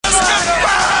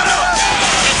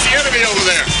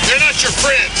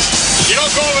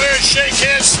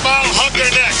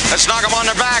knock them on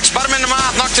their backs, butt them in the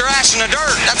mouth, knock their ass in the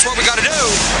dirt. That's what we got to do.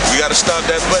 We got to stop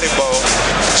that buddy ball,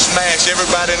 smash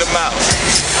everybody in the mouth.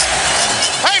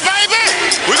 Hey, baby,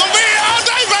 we're going to be here all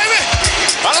day, baby.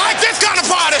 I like this kind of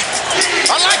party.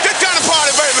 I like this kind of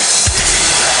party, baby.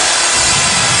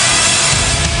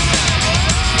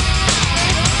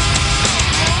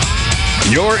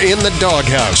 You're in the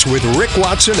Doghouse with Rick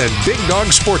Watson and Big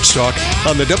Dog Sports Talk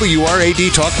on the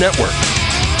WRAD Talk Network.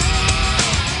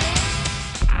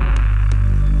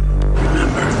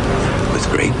 Remember, with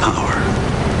great power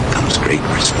comes great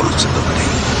responsibility.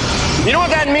 You know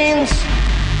what that means?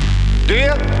 Do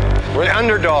you? We're the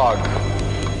underdog.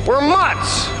 We're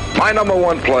mutts. My number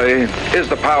one play is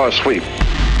the power sweep.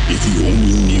 If you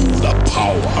only knew the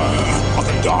power of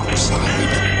the dark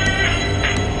side.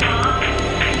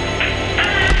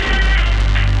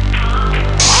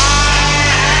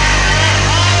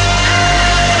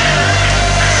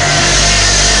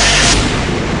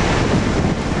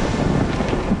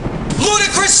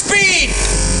 Ludicrous speed!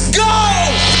 Go!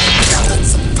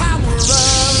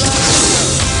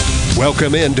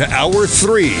 Welcome into Hour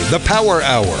 3, the Power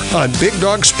Hour, on Big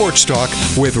Dog Sports Talk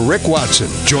with Rick Watson.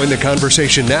 Join the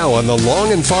conversation now on the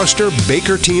Long and Foster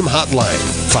Baker Team Hotline,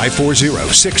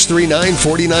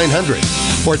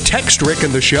 540-639-4900, or text Rick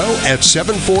and the show at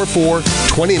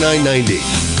 744-2990.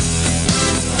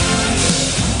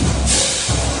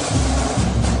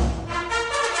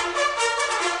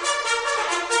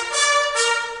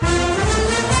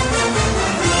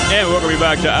 And welcome you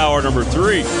back to hour number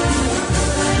 3.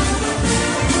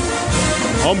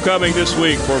 Homecoming this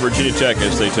week for Virginia Tech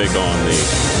as they take on the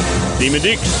Demon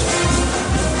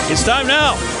Deacs. It's time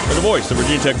now for the voice of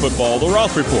Virginia Tech football, the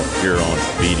Roth Report, here on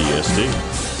BDST.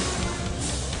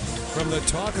 From the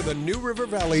talk of the New River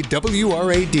Valley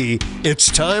WRAD,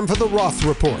 it's time for the Roth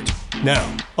Report.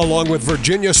 Now, along with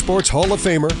Virginia Sports Hall of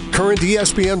Famer, current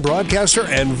ESPN broadcaster,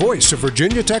 and voice of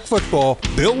Virginia Tech football,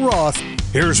 Bill Roth,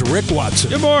 here's Rick Watson.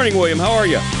 Good morning, William. How are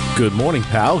you? Good morning,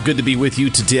 pal. Good to be with you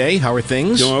today. How are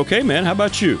things? Doing okay, man. How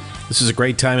about you? This is a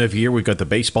great time of year. We've got the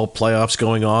baseball playoffs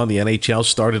going on. The NHL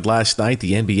started last night.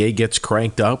 The NBA gets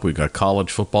cranked up. We've got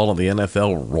college football and the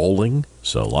NFL rolling.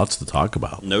 So lots to talk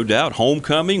about. No doubt.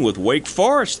 Homecoming with Wake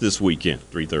Forest this weekend,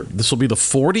 3:30. This will be the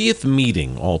 40th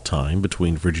meeting all time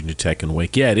between Virginia Tech and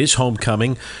Wake. Yeah, it is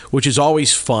homecoming, which is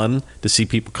always fun to see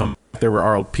people come. There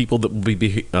are people that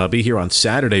will be here on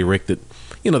Saturday, Rick, that,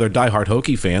 you know, they're diehard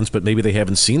Hokie fans, but maybe they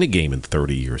haven't seen a game in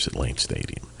 30 years at Lane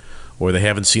Stadium. Or they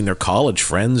haven't seen their college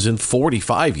friends in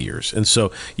 45 years. And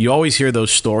so you always hear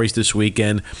those stories this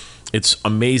weekend. It's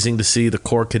amazing to see the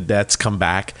Corps cadets come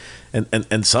back.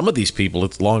 And some of these people,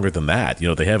 it's longer than that. You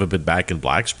know, they haven't been back in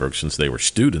Blacksburg since they were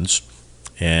students.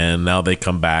 And now they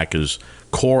come back as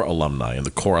Corps alumni, and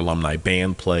the Corps alumni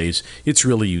band plays. It's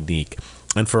really unique.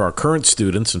 And for our current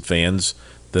students and fans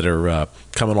that are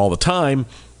coming all the time,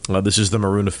 this is the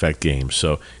Maroon Effect game.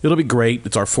 So it'll be great.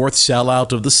 It's our 4th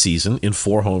sellout of the season in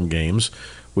 4 home games,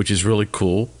 which is really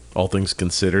cool, all things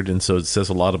considered. And so it says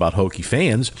a lot about Hokie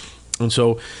fans. And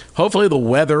so hopefully the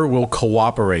weather will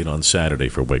cooperate on Saturday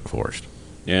for Wake Forest.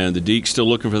 And the Deacs still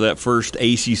looking for that first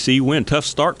ACC win. Tough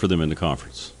start for them in the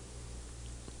conference.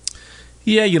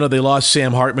 Yeah, you know, they lost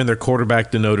Sam Hartman, their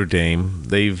quarterback, to Notre Dame.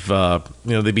 They've,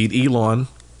 they beat Elon.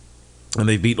 And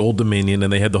they beat Old Dominion,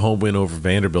 and they had the home win over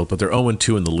Vanderbilt, but they're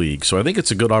 0-2 in the league. So I think it's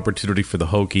a good opportunity for the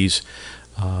Hokies.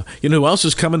 You know who else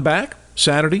is coming back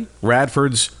Saturday?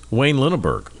 Radford's Wayne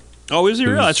Linneberg. Oh, is he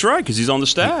real? That's right, because he's on the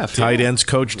staff. Tight ends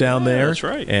coach down there. That's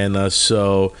right. And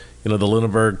so, you know, the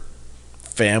Linneberg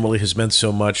family has meant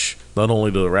so much, not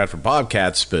only to the Radford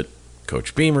Bobcats, but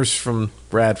Coach Beamer's from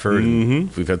Radford. Mm-hmm.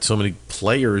 And we've had so many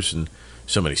players and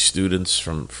so many students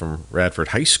from Radford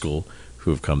High School who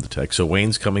have come to Tech. So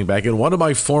Wayne's coming back. And one of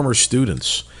my former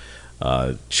students,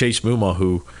 Chase Muma,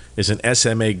 who is an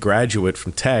SMA graduate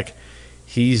from Tech,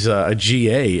 he's a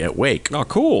GA at Wake. Oh,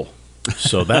 cool.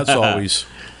 So that's always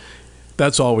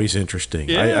interesting.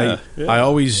 Yeah, I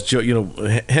always, you know,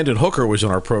 Hendon Hooker was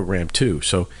in our program too.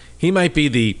 So he might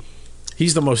be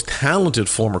he's the most talented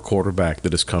former quarterback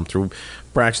that has come through.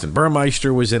 Braxton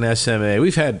Burmeister was in SMA.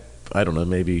 We've had, I don't know,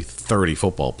 maybe 30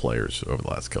 football players over the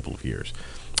last couple of years.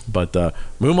 But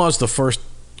Muma's the first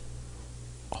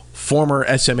former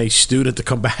SMA student to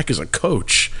come back as a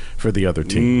coach for the other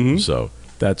team. Mm-hmm. So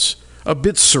that's a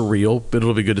bit surreal, but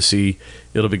it'll be good to see.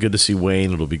 It'll be good to see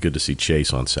Wayne. It'll be good to see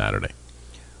Chase on Saturday.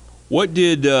 What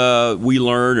did we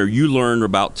learn, or you learn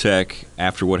about Tech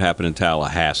after what happened in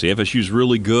Tallahassee? FSU's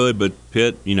really good, but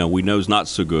Pitt, you know, we know is not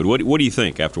so good. What do you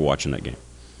think after watching that game?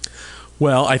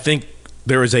 Well, I think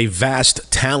there is a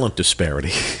vast talent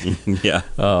disparity. Yeah.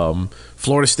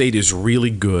 Florida State is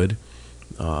really good.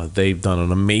 They've done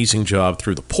an amazing job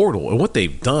through the portal. And what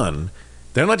they've done,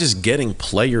 they're not just getting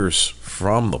players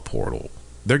from the portal.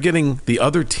 They're getting the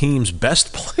other team's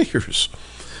best players.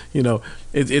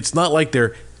 It's not like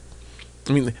they're –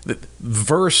 I mean,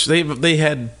 they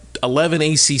had 11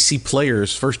 ACC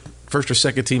players, first or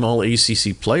second team all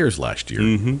ACC players last year.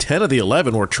 Mm-hmm. 10 of the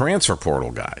 11 were transfer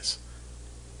portal guys.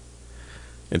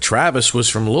 And Travis was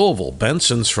from Louisville.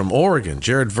 Benson's from Oregon.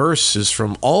 Jared Verse is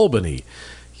from Albany.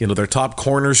 Their top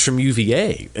corners from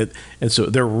UVA. And so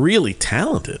they're really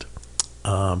talented.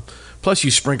 Plus,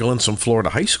 you sprinkle in some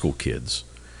Florida high school kids.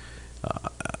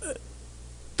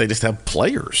 They just have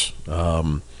players.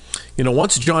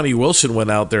 Once Johnny Wilson went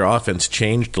out, their offense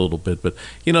changed a little bit. But,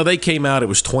 they came out, it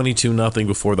was 22-0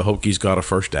 before the Hokies got a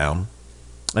first down.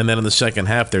 And then in the second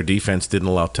half, their defense didn't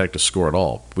allow Tech to score at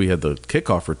all. We had the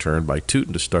kickoff return by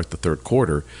Tootin to start the third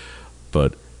quarter.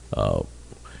 But,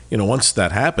 once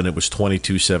that happened, it was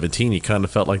 22-17. You kind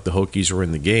of felt like the Hokies were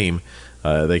in the game.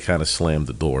 They kind of slammed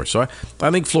the door. So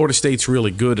I think Florida State's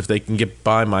really good. If they can get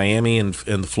by Miami and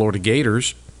the Florida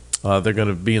Gators, they're going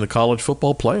to be in the college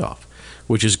football playoff,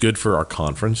 which is good for our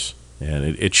conference. And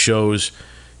it shows,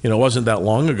 it wasn't that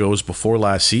long ago, it was before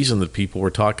last season that people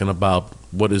were talking about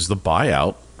what is the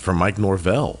buyout for Mike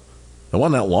Norvell. It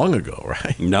wasn't that long ago,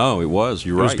 right? No, it was.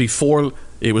 You're right.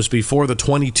 It was before the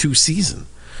 22 season.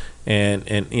 And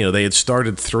they had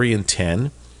started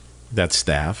 3-10, that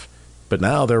staff. But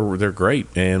now they're great,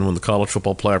 and when the college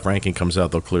football playoff ranking comes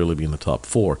out, they'll clearly be in the top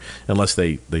 4, unless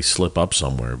they slip up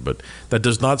somewhere. But that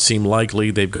does not seem likely.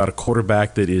 They've got a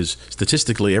quarterback that is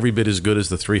statistically every bit as good as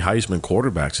the 3 Heisman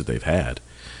quarterbacks that they've had.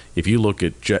 If you look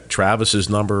at Travis's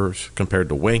numbers compared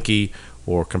to Wenke,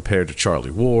 or compared to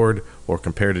Charlie Ward, or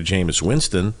compared to Jameis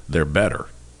Winston, they're better.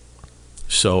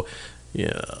 So,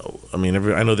 I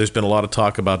know there's been a lot of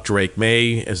talk about Drake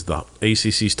May as the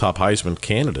ACC's top Heisman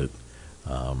candidate.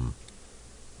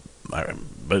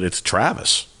 But it's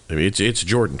Travis. It's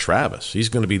Jordan Travis. He's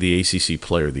going to be the ACC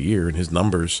Player of the Year, and his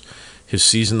numbers, his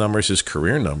season numbers, his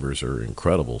career numbers are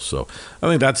incredible. So I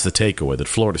think that's the takeaway, that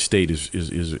Florida State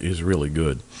is really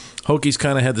good. Hokies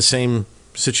kind of had the same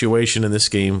situation in this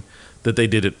game that they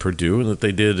did at Purdue and that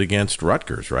they did against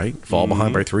Rutgers, right? Fall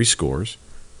behind by 3 scores,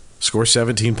 score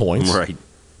 17 points, right?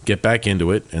 Get back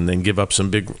into it, and then give up some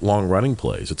big, long running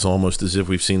plays. It's almost as if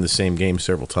we've seen the same game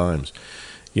several times.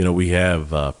 We have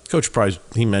Coach Price.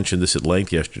 He mentioned this at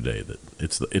length yesterday, that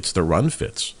it's the run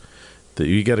fits. That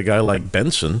you get a guy like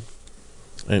Benson,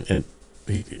 and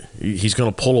he's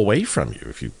going to pull away from you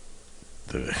if you.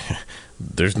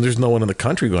 There's no one in the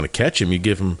country going to catch him. You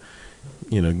give him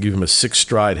a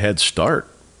 6-stride head start.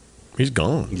 He's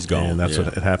gone. And that's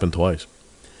what it happened twice.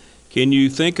 Can you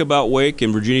think about Wake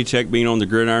and Virginia Tech being on the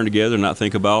gridiron together and not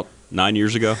think about 9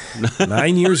 years ago?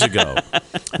 9 years ago.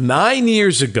 9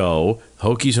 years ago,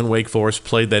 Hokies and Wake Forest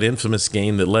played that infamous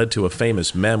game that led to a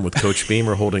famous meme with Coach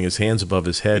Beamer holding his hands above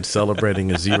his head,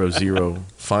 celebrating a 0-0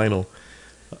 final.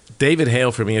 David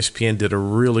Hale from ESPN did a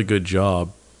really good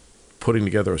job putting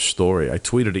together a story. I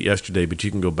tweeted it yesterday, but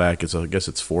you can go back. I guess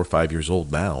it's 4 or 5 years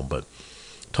old now, but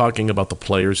talking about the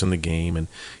players in the game. And,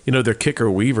 their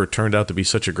kicker, Weaver, turned out to be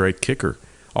such a great kicker,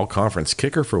 all-conference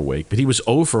kicker for Wake, but he was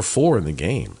 0 for 4 in the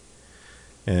game.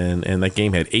 And that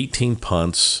game had 18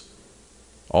 punts,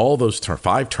 all those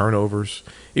 5 turnovers.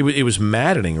 It was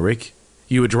maddening, Rick.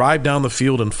 You would drive down the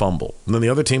field and fumble, and then the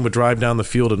other team would drive down the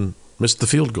field and miss the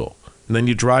field goal, and then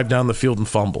you drive down the field and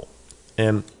fumble,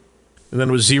 and then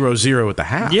it was 0-0 at the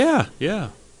half. Yeah.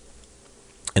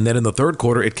 And then in the third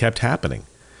quarter, it kept happening.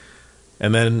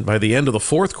 And then by the end of the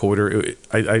fourth quarter,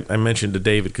 I mentioned to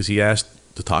David, because he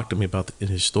asked to talk to me about in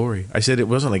his story. I said it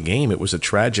wasn't a game; it was a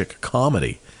tragic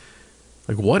comedy.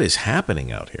 Like, what is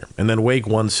happening out here? And then Wake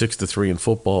won 6-3 in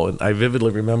football. And I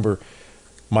vividly remember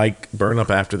Mike Burnup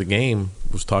after the game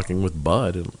was talking with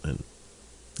Bud. And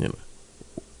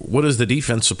what is the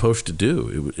defense supposed to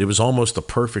do? It was almost a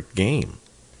perfect game.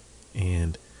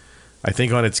 And I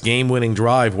think on its game-winning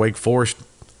drive, Wake Forest,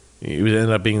 it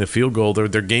ended up being the field goal. Their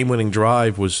game-winning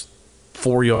drive was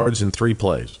 4 yards in 3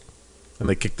 plays. And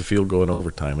they kicked the field goal in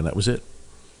overtime, and that was it.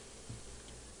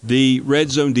 The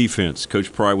red zone defense,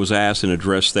 Coach Pry was asked and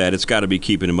addressed that. It's got to be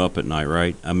keeping him up at night,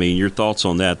 right? I mean, your thoughts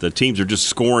on that? The teams are just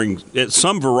scoring at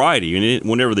some variety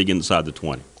whenever they get inside the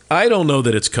 20. I don't know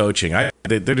that it's coaching.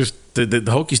 They're just the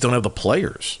Hokies don't have the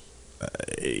players.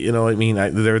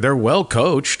 They're well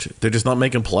coached. They're just not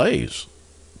making plays.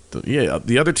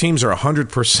 The other teams are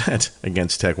 100%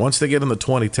 against Tech. Once they get in the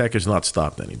 20, Tech has not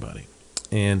stopped anybody.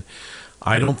 And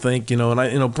I don't think,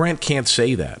 Brent can't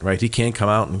say that, right? He can't come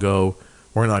out and go,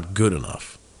 we're not good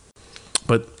enough.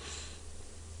 But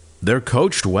they're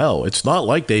coached well. It's not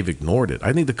like they've ignored it.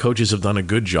 I think the coaches have done a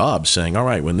good job saying, all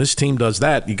right, when this team does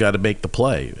that, you got to make the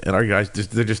play. And our guys,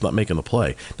 they're just not making the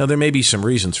play. Now, there may be some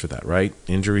reasons for that, right?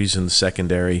 Injuries in the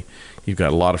secondary. You've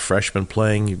got a lot of freshmen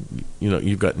playing.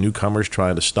 You've got newcomers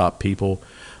trying to stop people.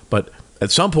 But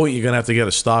at some point, you're going to have to get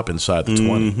a stop inside the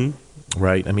 20,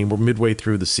 right? I mean, we're midway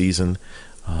through the season.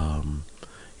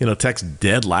 Tech's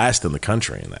dead last in the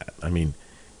country in that. I mean,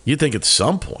 you'd think at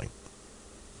some point,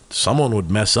 someone would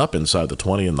mess up inside the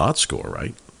 20 and not score,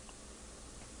 right?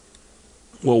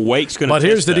 Well, Wake's going to. But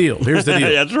here's the deal. Here's the deal.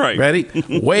 That's right. Ready?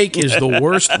 Wake is the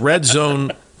worst red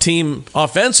zone team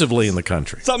offensively in the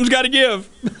country. Something's got to give.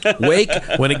 Wake,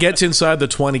 when it gets inside the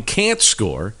 20, can't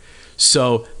score.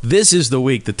 So this is the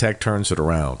week the Tech turns it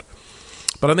around.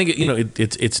 But I think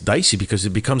it's dicey because it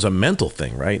becomes a mental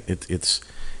thing, right?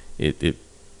 You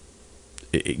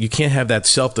can't have that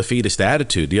self-defeatist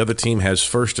attitude. The other team has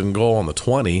first and goal on the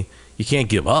 20. You can't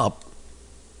give up.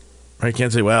 Right? You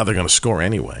can't say, well, they're going to score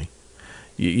anyway.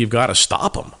 You've got to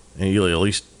stop them. And you at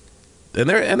least, and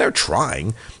they're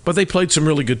trying, but they played some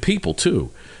really good people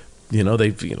too.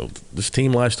 This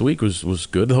team last week was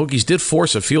good. The Hokies did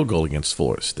force a field goal against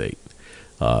Florida State.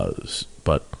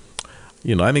 But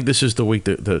I think this is the week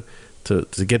to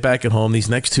get back at home. These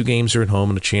next two games are at home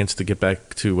and a chance to get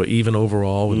back to even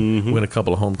overall and win a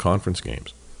couple of home conference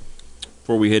games.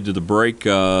 Before we head to the break,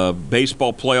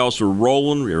 baseball playoffs are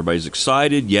rolling. Everybody's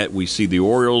excited, yet we see the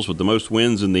Orioles with the most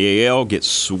wins in the AL get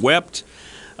swept.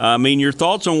 Your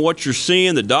thoughts on what you're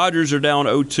seeing? The Dodgers are down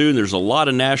 0-2, and there's a lot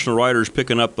of national writers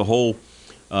picking up the whole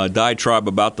diatribe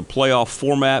about the playoff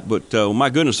format. But,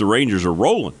 my goodness, the Rangers are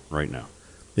rolling right now.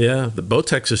 Yeah, both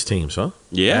Texas teams, huh?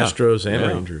 Yeah. Astros and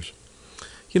Rangers.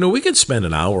 We could spend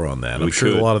an hour on that. I'm sure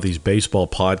a lot of these baseball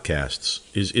podcasts,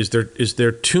 is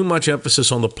there too much emphasis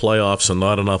on the playoffs and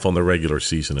not enough on the regular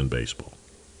season in baseball?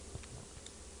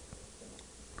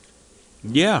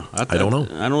 Yeah. I don't know.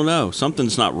 I don't know.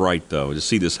 Something's not right, though, to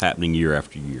see this happening year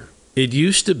after year. It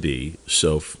used to be,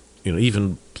 so,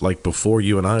 even like before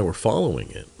you and I were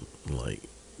following it, like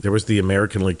there was the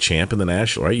American League champ and the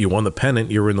National, right? You won the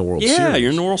pennant, you were in the World Series. Yeah,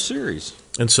 you're in the World Series.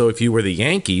 And so if you were the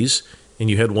Yankees and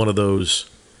you had one of those,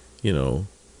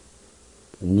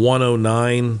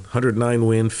 109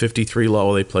 win, 53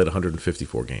 low. They played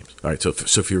 154 games. All right, so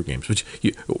fewer games. But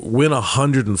you win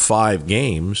 105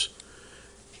 games,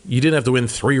 you didn't have to win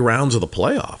 3 rounds of the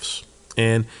playoffs.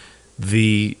 And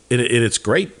it's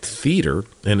great theater,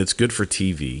 and it's good for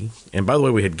TV. And by the way,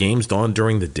 we had games on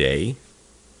during the day,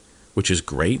 which is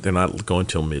great. They're not going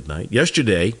till midnight.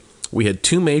 Yesterday, we had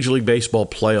 2 Major League Baseball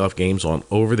playoff games on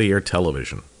over-the-air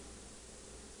television.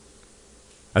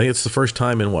 I think it's the first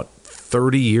time in,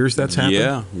 30 years that's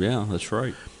happened? Yeah, that's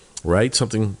right. Right?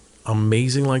 Something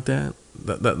amazing like that?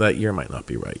 That year might not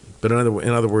be right. But in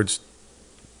other words,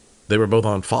 they were both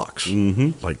on Fox,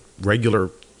 like regular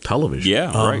television.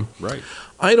 Yeah, right.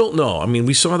 I don't know. I mean,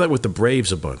 we saw that with the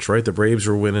Braves a bunch, right? The Braves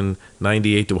were winning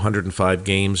 98 to 105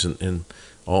 games, and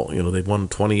all they've won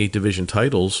 28 division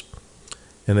titles,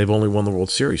 and they've only won the World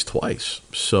Series twice.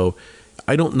 So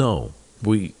I don't know.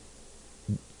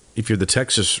 If you're the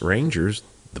Texas Rangers,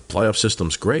 the playoff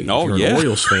system's great. Oh, if you're an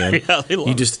Orioles fan,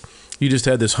 you just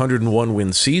had this 101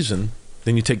 win season.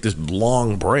 Then you take this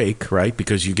long break, right?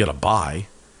 Because you get a bye.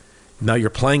 Now you're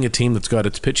playing a team that's got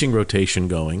its pitching rotation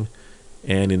going,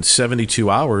 and in 72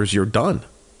 hours you're done.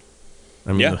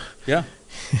 I mean, yeah.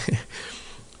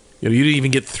 You didn't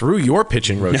even get through your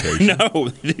pitching rotation. No,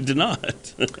 they did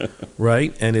not.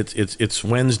 Right, and it's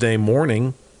Wednesday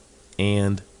morning,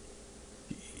 and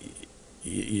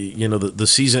the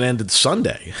season ended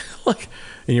Sunday,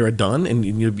 and you're done, and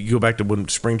you go back to when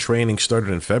spring training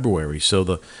started in February. So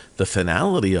the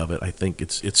finality of it, I think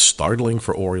it's startling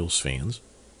for Orioles fans,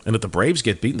 and if the Braves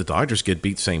get beaten, the Dodgers get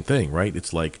beat. Same thing, right?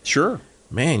 It's like, sure,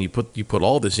 man, you put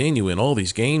all this in, you win all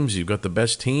these games, you've got the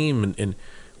best team, and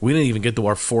we didn't even get to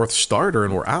our 4th starter,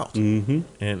 and we're out, and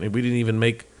we didn't even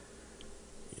make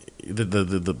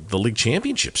the league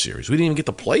championship series. We didn't even get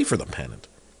to play for the pennant.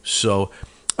 So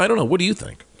I don't know. What do you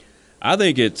think? I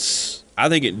think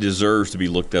it deserves to be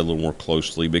looked at a little more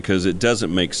closely because it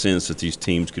doesn't make sense that these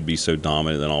teams could be so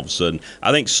dominant and all of a sudden.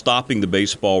 I think stopping the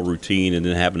baseball routine and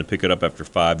then having to pick it up after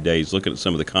 5 days, looking at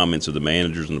some of the comments of the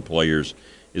managers and the players,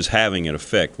 is having an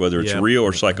effect, whether it's real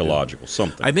or psychological,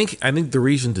 something. I think the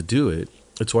reason to do it,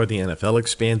 it's why the NFL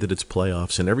expanded its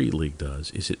playoffs and every league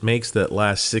does, is it makes that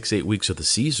last 6-8 weeks of the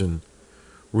season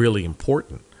really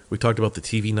important. We talked about the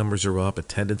TV numbers are up,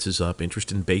 attendance is up,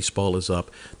 interest in baseball is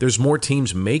up. There's more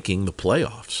teams making the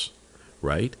playoffs,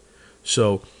 right?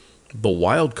 So the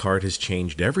wild card has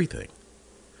changed everything.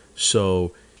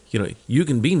 So you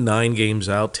can be 9 games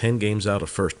out, 10 games out of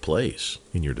first place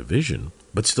in your division,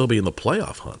 but still be in the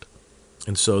playoff hunt.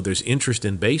 And so there's interest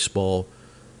in baseball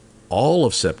all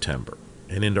of September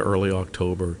and into early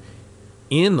October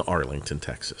in Arlington,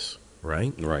 Texas,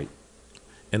 right? Right.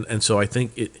 And so I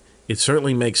think it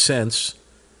certainly makes sense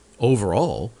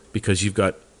overall because you've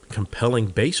got compelling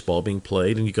baseball being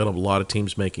played and you've got a lot of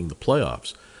teams making the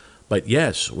playoffs. But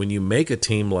yes, when you make a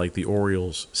team like the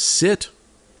Orioles sit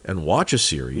and watch a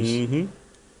series,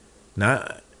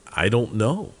 now I don't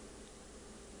know.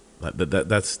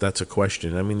 That's a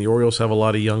question. I mean, the Orioles have a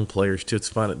lot of young players too. It's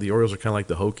fun. The Orioles are kind of like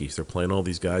the Hokies. They're playing all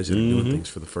these guys that are doing things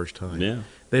for the first time. Yeah.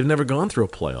 They've never gone through a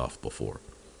playoff before.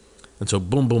 And so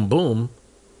boom, boom, boom,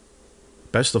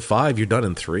 best of 5, you're done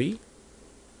in 3.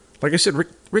 Like I said,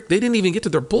 Rick, they didn't even get to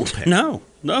their bullpen. No.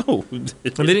 And they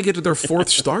didn't get to their 4th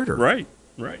starter. Right.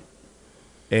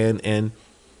 And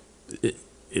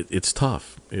it's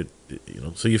tough.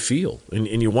 So you feel.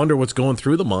 And you wonder what's going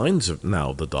through the minds of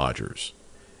now the Dodgers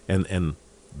and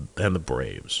the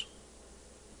Braves.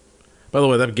 By the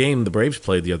way, that game the Braves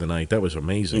played the other night, that was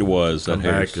amazing. It was. Come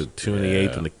back to 2 in the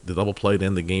 8th, and the double play to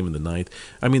end the game in the 9th.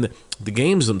 I mean, the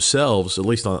games themselves, at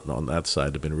least on that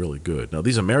side, have been really good. Now,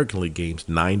 these American League games,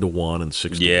 9-1 and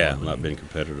 6-1. Yeah, not been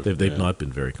competitive. They've not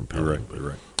been very competitive. You're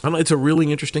right. I don't know, it's a really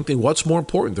interesting thing. What's more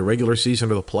important, the regular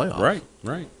season or the playoffs?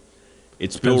 Right.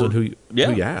 It depends on who you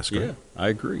ask. Yeah, right? I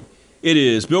agree. It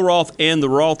is Bill Roth and the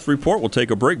Roth Report. We'll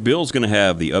take a break. Bill's going to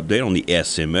have the update on the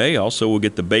SMA. Also, we'll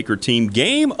get the Baker team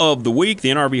game of the week, the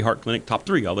NRV Heart Clinic Top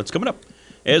 3. All that's coming up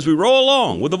as we roll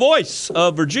along with the voice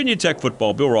of Virginia Tech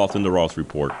football, Bill Roth and the Roth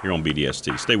Report here on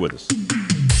BDST. Stay with us.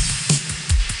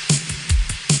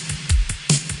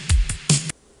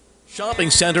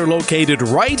 Shopping center located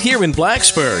right here in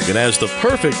Blacksburg and has the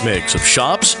perfect mix of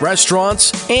shops,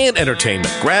 restaurants, and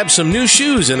entertainment. Grab some new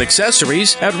shoes and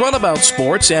accessories at Runabout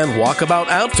Sports and Walkabout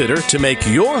Outfitter to make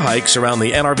your hikes around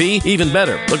the NRV even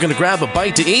better. Looking to grab a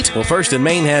bite to eat? Well, First and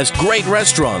Main has great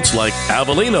restaurants like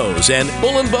Avelino's and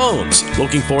Bull and Bones.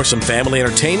 Looking for some family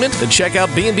entertainment? Then check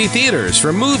out B&B Theaters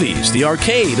for movies, the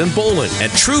arcade, and bowling.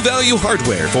 And True Value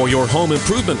Hardware for your home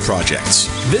improvement projects.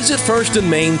 Visit First and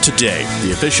Main today,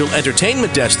 the official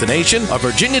entertainment destination of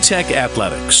Virginia Tech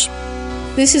Athletics.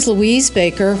 This is Louise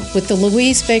Baker with the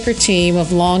Louise Baker team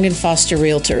of Long and Foster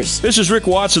Realtors. This is Rick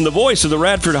Watson, the voice of the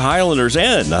Radford Highlanders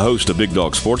and the host of Big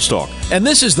Dog Sports Talk. And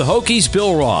this is the Hokies'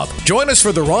 Bill Roth. Join us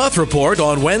for the Roth Report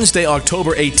on Wednesday,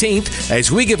 October 18th,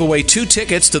 as we give away 2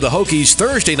 tickets to the Hokies'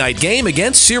 Thursday night game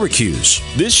against Syracuse.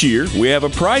 This year, we have a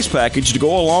prize package to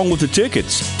go along with the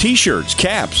tickets, T-shirts,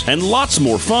 caps, and lots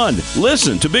more fun.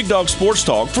 Listen to Big Dog Sports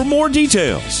Talk for more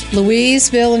details. Louise,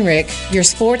 Bill, and Rick, your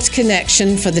sports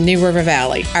connection for the New River Valley.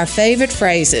 Our favorite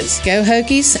phrases, go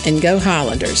Hokies and go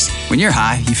Highlanders. When you're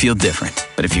high, you feel different.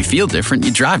 But if you feel different,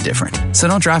 you drive different. So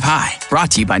don't drive high. Brought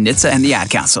to you by NHTSA and the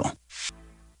Ad Council.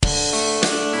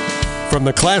 From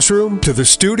the classroom to the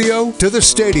studio to the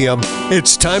stadium,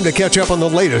 it's time to catch up on the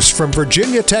latest from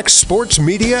Virginia Tech's sports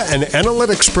media and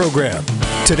analytics program.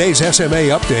 Today's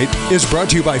SMA update is brought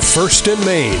to you by First and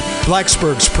Main,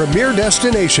 Blacksburg's premier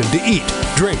destination to eat,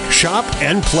 drink, shop,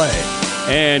 and play.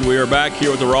 And we are back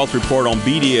here with the Roth Report on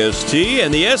BDST,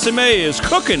 and the SMA is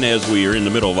cooking as we are in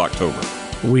the middle of October.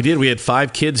 We did. We had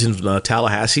 5 kids in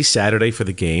Tallahassee Saturday for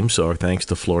the game, so our thanks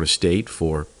to Florida State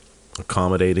for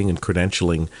accommodating and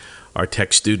credentialing our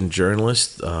Tech student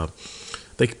journalists.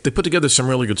 They put together some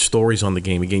really good stories on the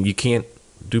game. Again, you can't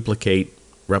replicate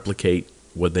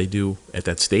what they do at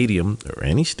that stadium or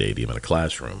any stadium in a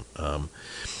classroom.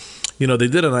 They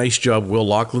did a nice job. Will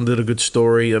Laughlin did a good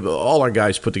story. All our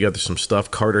guys put together some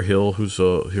stuff. Carter Hill, here's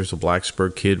a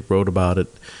Blacksburg kid, wrote about it.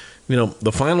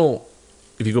 The final,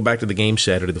 if you go back to the game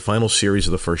Saturday, the final series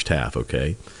of the first half,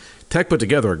 okay, Tech put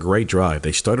together a great drive.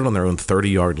 They started on their own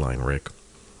 30-yard line, Rick,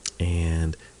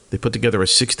 and they put together a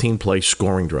 16-play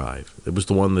scoring drive. It was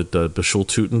the one that Bashul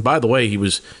Tootin, by the way, he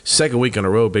was second week in a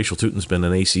row. Bashul Tootin's been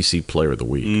an ACC Player of the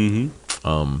Week.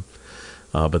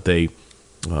 But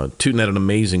Tootin had an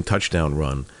amazing touchdown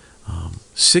run.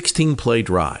 16-play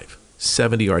drive,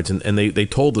 70 yards. And they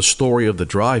told the story of the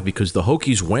drive because the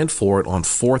Hokies went for it on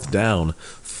 4th down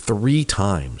 3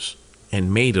 times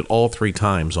and made it all 3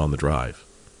 times on the drive.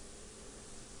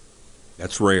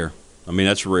 That's rare. I mean,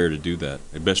 that's rare to do that,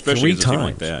 especially against a team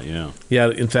like that. Yeah. Yeah.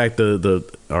 In fact,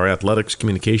 our athletics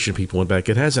communication people went back.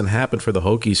 It hasn't happened for the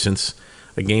Hokies since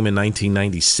a game in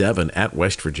 1997 at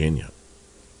West Virginia.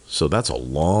 So that's a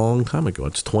long time ago.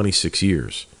 It's 26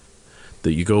 years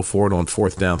that you go for it on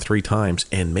 4th down 3 times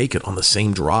and make it on the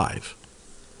same drive.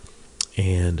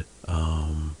 And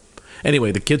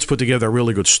anyway, the kids put together a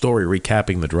really good story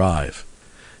recapping the drive.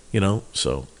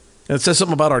 So And it says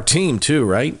something about our team, too,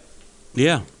 right?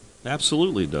 Yeah,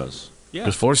 absolutely it does. Yeah.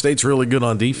 Because Florida State's really good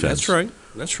on defense. That's right.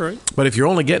 That's right. But if you're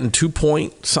only getting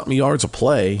 2-point-something yards a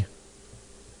play,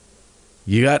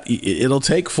 it'll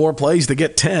take 4 plays to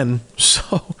get 10.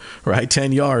 So, right,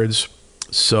 10 yards.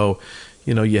 So,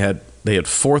 they had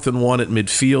 4th and 1 at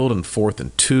midfield and 4th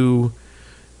and 2.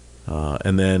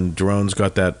 And then Drone's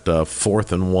got that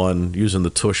 4th and 1 using the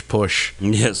tush push.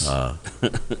 Yes.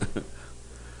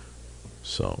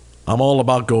 So I'm all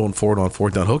about going for it on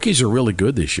 4th down. Hokies are really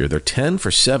good this year. They're 10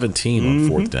 for 17 on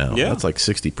 4th down. Yeah. That's like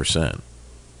 60%.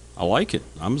 I like it.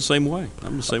 I'm the same way.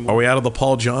 Are we out of the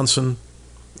Paul Johnson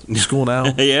school now?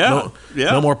 Yeah.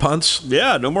 No more punts?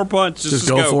 Yeah, no more punts. Just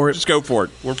go for it? Just go for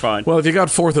it. We're fine. Well, if you got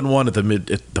 4th and 1 at the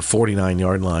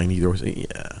 49-yard line, either way,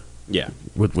 yeah.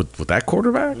 With that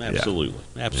quarterback? Absolutely.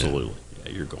 Yeah. Absolutely.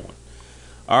 Yeah, you're going.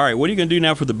 All right, what are you going to do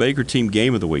now for the Baker team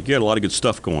game of the week? You got a lot of good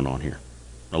stuff going on here.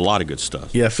 A lot of good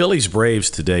stuff. Yeah, Phillies Braves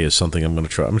today is something I'm going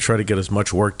to try. I'm going to try to get as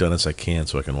much work done as I can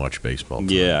so I can watch baseball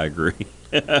tonight. Yeah, I agree.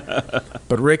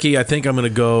 But Ricky, I think I'm going to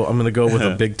go with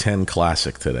a Big Ten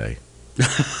Classic today.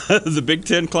 The Big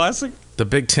Ten Classic? The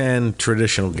Big Ten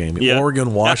traditional game. Yeah.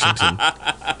 Oregon, Washington.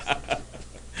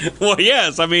 Well,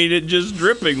 yes. I mean, it just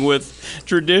dripping with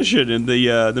tradition in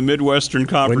the Midwestern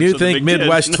Conference. When you think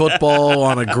Midwest football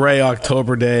on a gray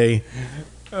October day,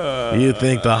 you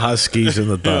think the Huskies and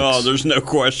the Ducks. Oh, there's no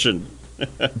question.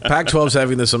 Pac-12's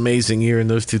having this amazing year, and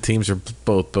those two teams are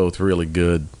both really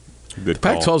good. Good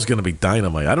call. Pac-12 is going to be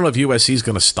dynamite. I don't know if USC is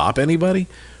going to stop anybody,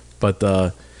 but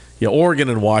Oregon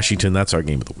and Washington, that's our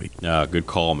game of the week. Good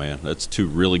call, man. That's two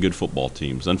really good football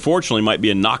teams. Unfortunately, it might be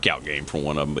a knockout game for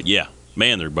one of them, but yeah,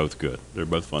 man, they're both good. They're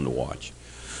both fun to watch.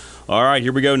 All right,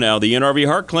 here we go now. The NRV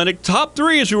Heart Clinic top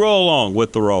 3 as we roll along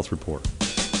with the Roth Report.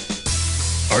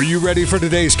 Are you ready for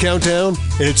today's countdown?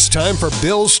 It's time for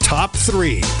Bill's Top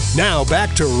 3. Now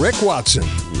back to Rick Watson.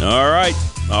 All right.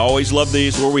 I always love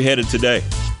these. Where are we headed today?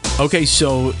 Okay,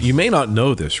 so you may not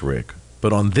know this, Rick,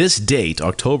 but on this date,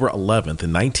 October 11th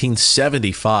in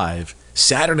 1975,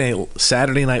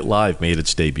 Saturday Night Live made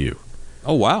its debut.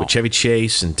 Oh, wow. With Chevy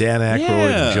Chase and Dan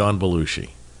Aykroyd and John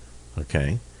Belushi.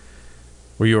 Okay.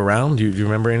 Were you around? Do you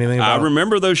remember anything about it? I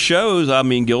remember those shows. I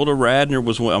mean, Gilda Radner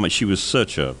was one. I mean, she was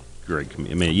such a great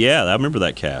comedian. I mean, yeah, I remember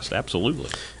that cast. Absolutely.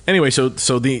 Anyway, so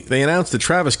they announced that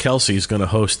Travis Kelce is going to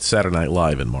host Saturday Night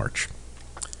Live in March.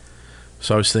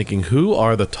 So I was thinking, who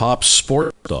are the top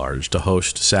sports stars to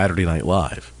host Saturday Night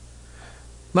Live?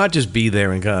 Not just be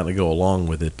there and kind of go along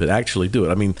with it, but actually do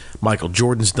it. I mean, Michael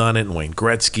Jordan's done it, and Wayne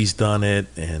Gretzky's done it,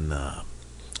 and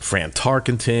Fran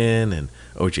Tarkenton, and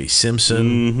O.J.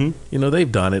 Simpson. Mm-hmm.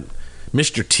 They've done it.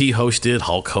 Mr. T hosted.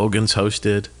 Hulk Hogan's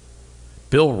hosted.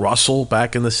 Bill Russell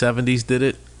back in the 70s did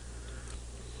it.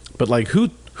 But, who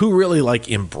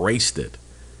really, embraced it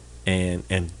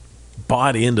and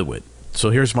bought into it? So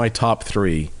here's my top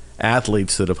 3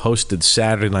 athletes that have hosted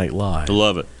Saturday Night Live.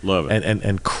 Love it.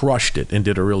 And crushed it and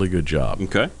did a really good job.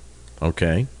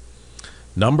 Okay.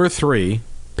 Number 3,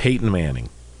 Peyton Manning.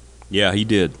 Yeah, he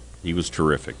did. He was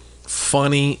terrific.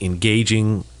 Funny,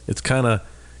 engaging. It's kind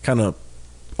of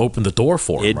opened the door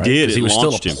for him, It right? did. Because he was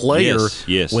still a player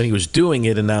yes. when he was doing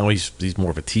it, and now he's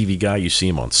more of a TV guy. You see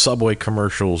him on Subway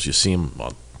commercials. You see him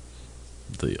on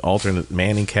the alternate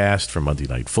Manning cast from Monday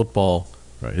Night Football.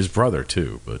 Right, his brother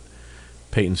too, but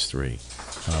Peyton's 3.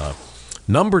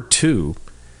 Number 2,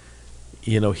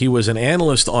 he was an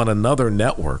analyst on another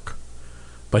network,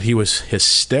 but he was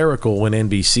hysterical when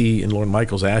NBC and Lorne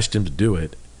Michaels asked him to do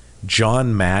it.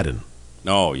 John Madden.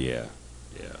 Oh, yeah.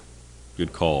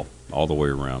 Good call all the way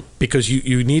around. Because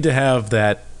you need to have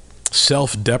that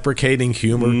self-deprecating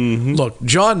humor. Mm-hmm. Look,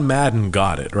 John Madden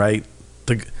got it, right?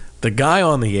 The guy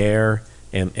on the air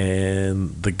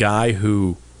and the guy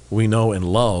who we know and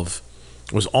love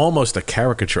was almost a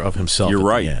caricature of himself at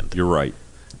the end. You're right.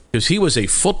 Because he was a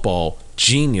football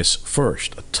genius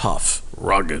first, a tough,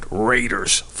 rugged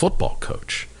Raiders football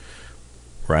coach,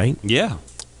 right? Yeah.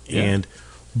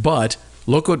 But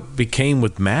look what became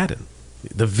with Madden,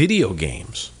 the video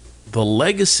games, the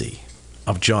legacy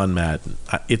of John Madden.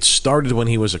 It started when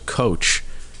he was a coach,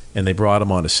 and they brought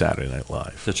him on to Saturday Night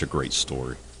Live. Such a great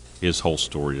story. His whole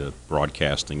story to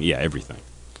broadcasting, everything.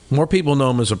 More people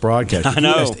know him as a broadcaster. I know.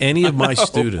 If you asked any of my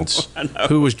students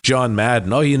who was John Madden,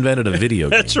 he invented a video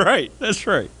game. That's right.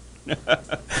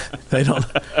 They don't.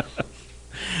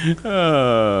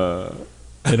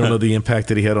 They don't know the impact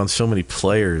that he had on so many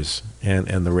players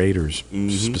and the Raiders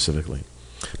specifically.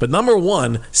 But number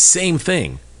 1, same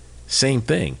thing.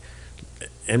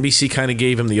 NBC kind of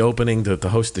gave him the opening to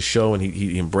host the show, and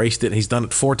he embraced it. And he's done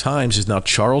it 4 times. Is now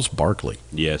Charles Barkley.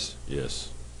 Yes.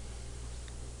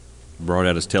 Brought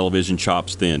out his television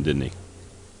chops then, didn't he?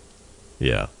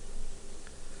 Yeah.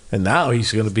 And now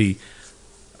he's going to be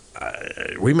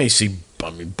we may see,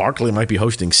 Barkley might be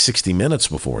hosting 60 Minutes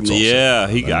before it's all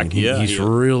he's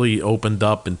really opened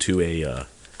up into a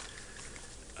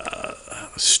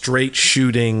straight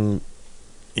shooting,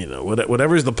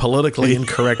 whatever is the politically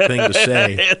incorrect thing to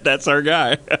say. That's our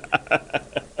guy.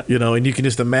 And you can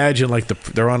just imagine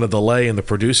they're on a delay and the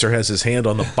producer has his hand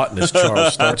on the button as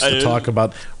Charles starts to talk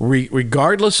about,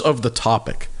 regardless of the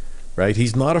topic, right?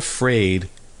 He's not afraid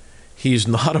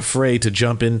to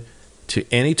jump in to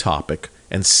any topic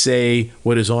and say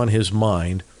what is on his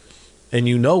mind, and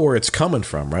where it's coming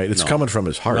from, right? It's coming from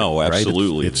his heart. No,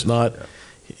 absolutely. Right? It's not.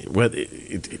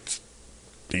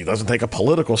 He doesn't take a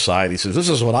political side. He says, "This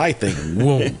is what I think."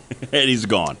 Boom. And he's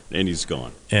gone.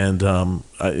 And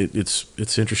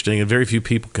it's interesting, and very few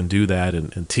people can do that.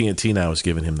 And TNT now has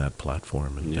given him that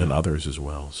platform, and others as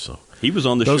well. So he was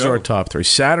on the show. Those are our top three.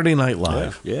 Saturday Night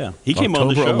Live. Yeah. He came on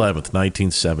the show. October 11th,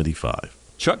 1975.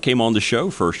 Chuck came on the show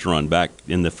first run back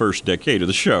in the first decade of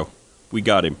the show. We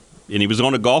got him. And he was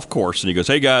on a golf course. And he goes,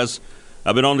 "Hey, guys,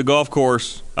 I've been on the golf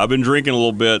course. I've been drinking a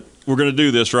little bit. We're going to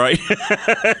do this, right?"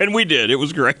 And we did. It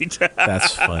was great.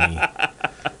 That's funny.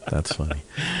 That's funny.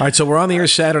 All right, so we're on the air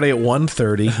Saturday at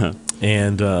 1:30.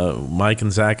 And Mike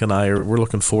and Zach and we're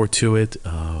looking forward to it.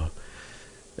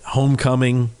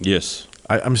 Homecoming. Yes.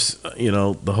 I'm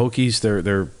the Hokies,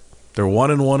 they're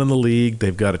 1-1 in the league.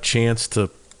 They've got a chance to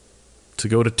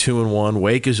go to 2-1.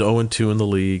 Wake is 0-2 in the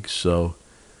league, so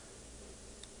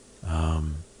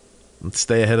let's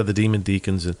stay ahead of the Demon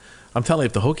Deacons. And I'm telling you,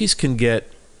 if the Hokies can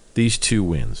get these 2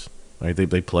 wins, right?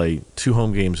 They play 2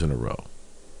 home games in a row.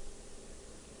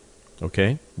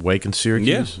 Okay, Wake and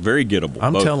Syracuse. Yeah, very gettable.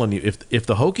 I'm telling you, if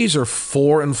the Hokies are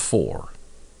 4-4,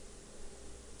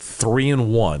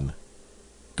 3-1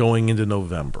 going into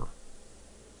November,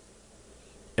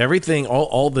 everything,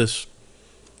 all this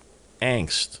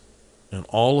angst and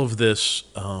all of this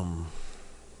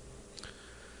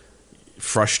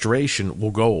frustration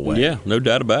will go away. Yeah, no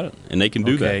doubt about it. And they can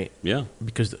do that. Yeah.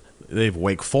 Because they have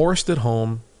Wake Forest at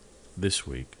home this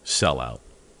week, sellout,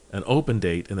 an open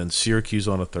date, and then Syracuse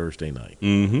on a Thursday night.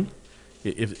 Mm-hmm.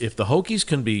 If the Hokies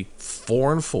can be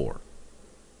 4-4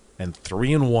 and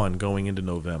 3-1 going into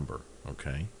November,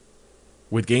 okay,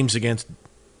 with games against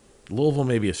Louisville,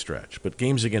 maybe a stretch, but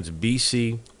games against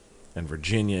BC and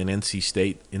Virginia and NC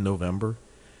State in November,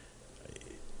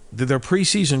 their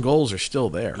preseason goals are still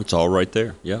there. It's all right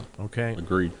there. Yeah. Okay.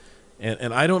 Agreed.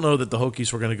 And I don't know that the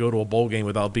Hokies were going to go to a bowl game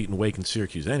without beating Wake and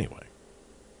Syracuse anyway.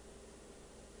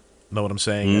 Know what I'm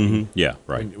saying? Mm-hmm. I mean, yeah,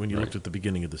 right. When you looked at the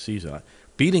beginning of the season,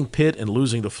 beating Pitt and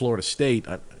losing to Florida State,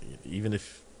 even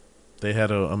if they had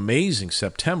an amazing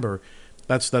September,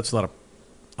 that's not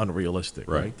unrealistic,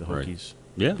 right? The Hokies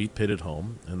beat Pitt at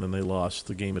home, and then they lost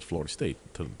the game at Florida State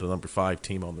to the number 5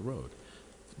 team on the road.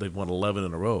 They've won 11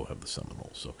 in a row, have the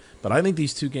Seminoles. So, but I think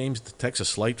these 2 games, the Tech's a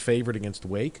slight favorite against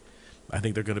Wake. I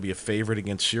think they're going to be a favorite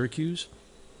against Syracuse.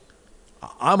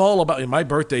 I'm all about, my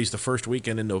birthday's the first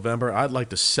weekend in November. I'd like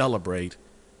to celebrate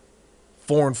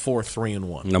 4-4,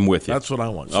 3-1. I'm with you. That's what I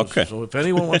want. Okay. So if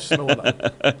anyone wants to know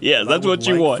what that's what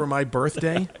you want for my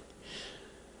birthday,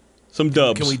 some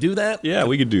dubs. Can we do that? Yeah,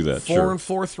 we could do that. 4-4,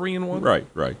 3-1.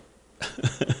 Right.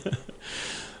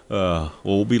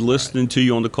 We'll be listening to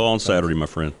you on the call on Saturday, my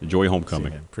friend. Enjoy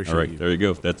homecoming. Appreciate all right, you. there you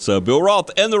go. That's Bill Roth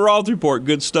and the Roth Report.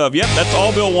 Good stuff. Yep, that's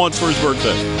all Bill wants for his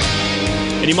birthday.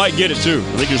 And he might get it, too.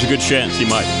 I think there's a good chance he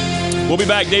might. We'll be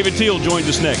back. David Teal joins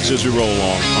us next as we roll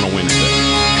along on a Wednesday.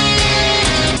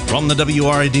 From the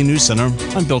WRAD News Center,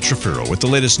 I'm Bill Trefiro with the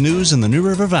latest news in the New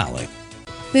River Valley.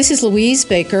 This is Louise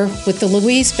Baker with the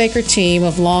Louise Baker team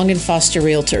of Long & Foster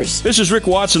Realtors. This is Rick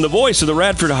Watson, the voice of the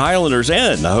Radford Highlanders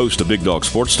and the host of Big Dog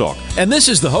Sports Talk. And this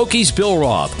is the Hokies' Bill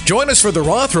Roth. Join us for the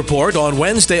Roth Report on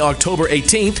Wednesday, October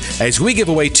 18th, as we give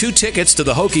away 2 tickets to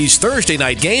the Hokies' Thursday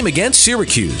night game against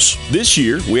Syracuse. This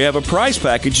year, we have a prize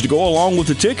package to go along with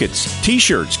the tickets,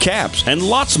 T-shirts, caps, and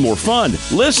lots more fun.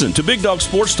 Listen to Big Dog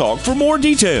Sports Talk for more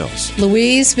details.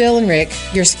 Louise, Bill, and Rick,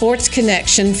 your sports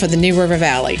connection for the New River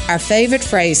Valley. Our favorite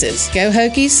phrases, go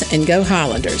Hokies and go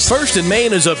Highlanders. First in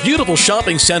Main is a beautiful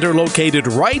shopping center located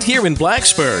right here in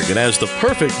Blacksburg and has the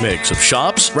perfect mix of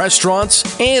shops,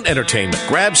 restaurants, and entertainment.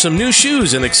 Grab some new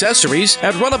shoes and accessories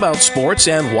at Runabout Sports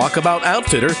and Walkabout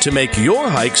Outfitter to make your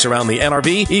hikes around the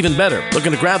NRV even better.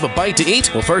 Looking to grab a bite to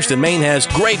eat? Well, First in Main has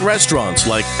great restaurants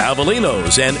like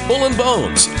Avelino's and Bull and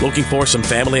Bones. Looking for some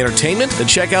family entertainment? Then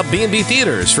check out B&B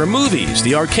Theaters for movies,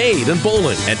 the arcade, and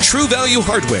bowling, and True Value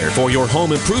Hardware for your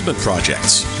home improvement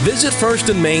projects. Visit First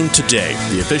in Main today,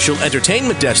 the official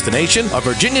entertainment destination of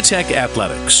Virginia Tech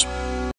Athletics.